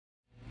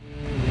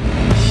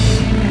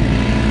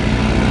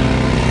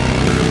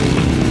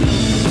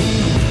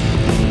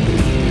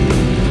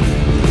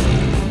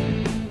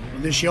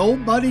This your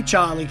old buddy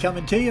Charlie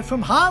coming to you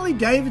from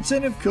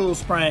Harley-Davidson of Cool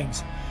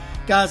Springs.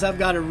 Guys, I've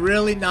got a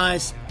really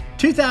nice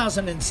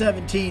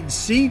 2017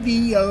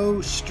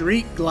 CVO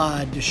Street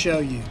Glide to show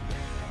you.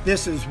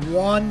 This is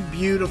one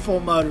beautiful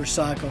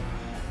motorcycle.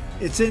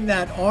 It's in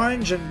that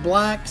orange and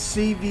black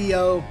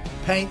CVO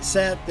paint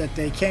set that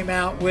they came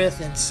out with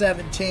in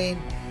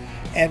 17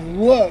 and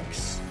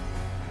looks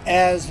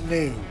as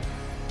new.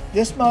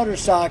 This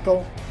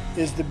motorcycle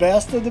is the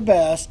best of the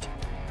best.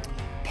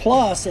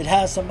 Plus, it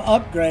has some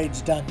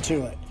upgrades done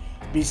to it.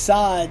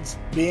 Besides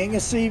being a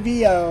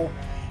CVO,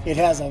 it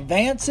has a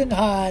Vance &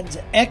 Hines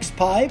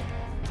X-Pipe,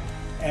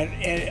 and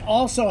it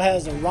also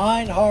has a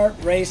Reinhardt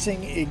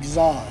Racing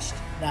exhaust.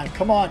 Now,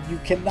 come on, you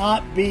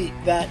cannot beat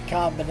that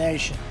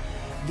combination.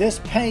 This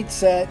paint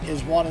set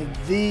is one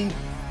of the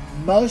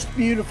most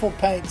beautiful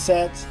paint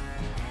sets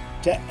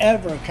to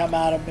ever come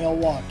out of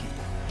Milwaukee.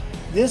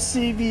 This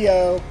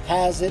CVO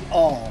has it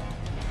all.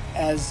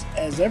 As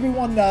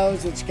everyone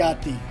knows, it's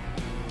got the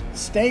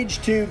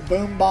Stage 2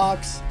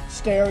 boombox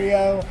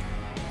stereo.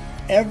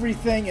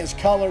 Everything is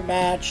color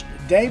matched.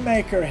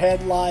 Daymaker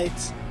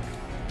headlights.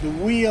 The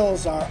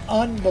wheels are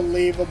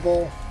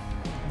unbelievable.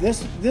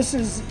 This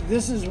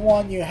is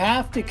one you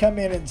have to come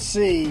in and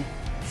see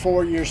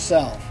for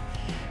yourself.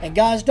 And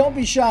guys, don't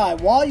be shy.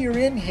 While you're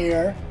in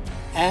here,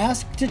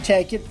 ask to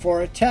take it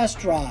for a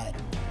test ride.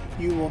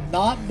 You will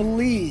not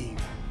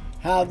believe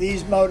how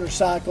these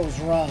motorcycles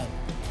run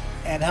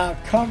and how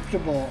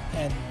comfortable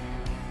and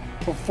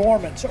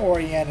performance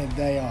oriented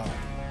they are.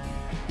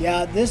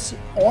 Yeah, this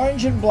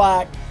orange and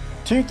black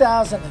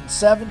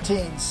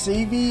 2017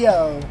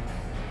 CVO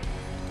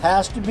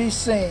has to be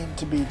seen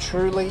to be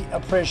truly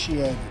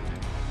appreciated.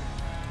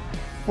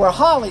 We're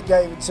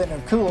Harley-Davidson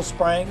of Cool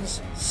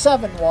Springs,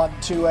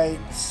 7128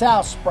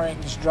 South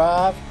Springs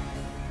Drive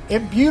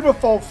in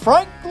beautiful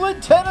Franklin,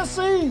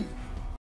 Tennessee.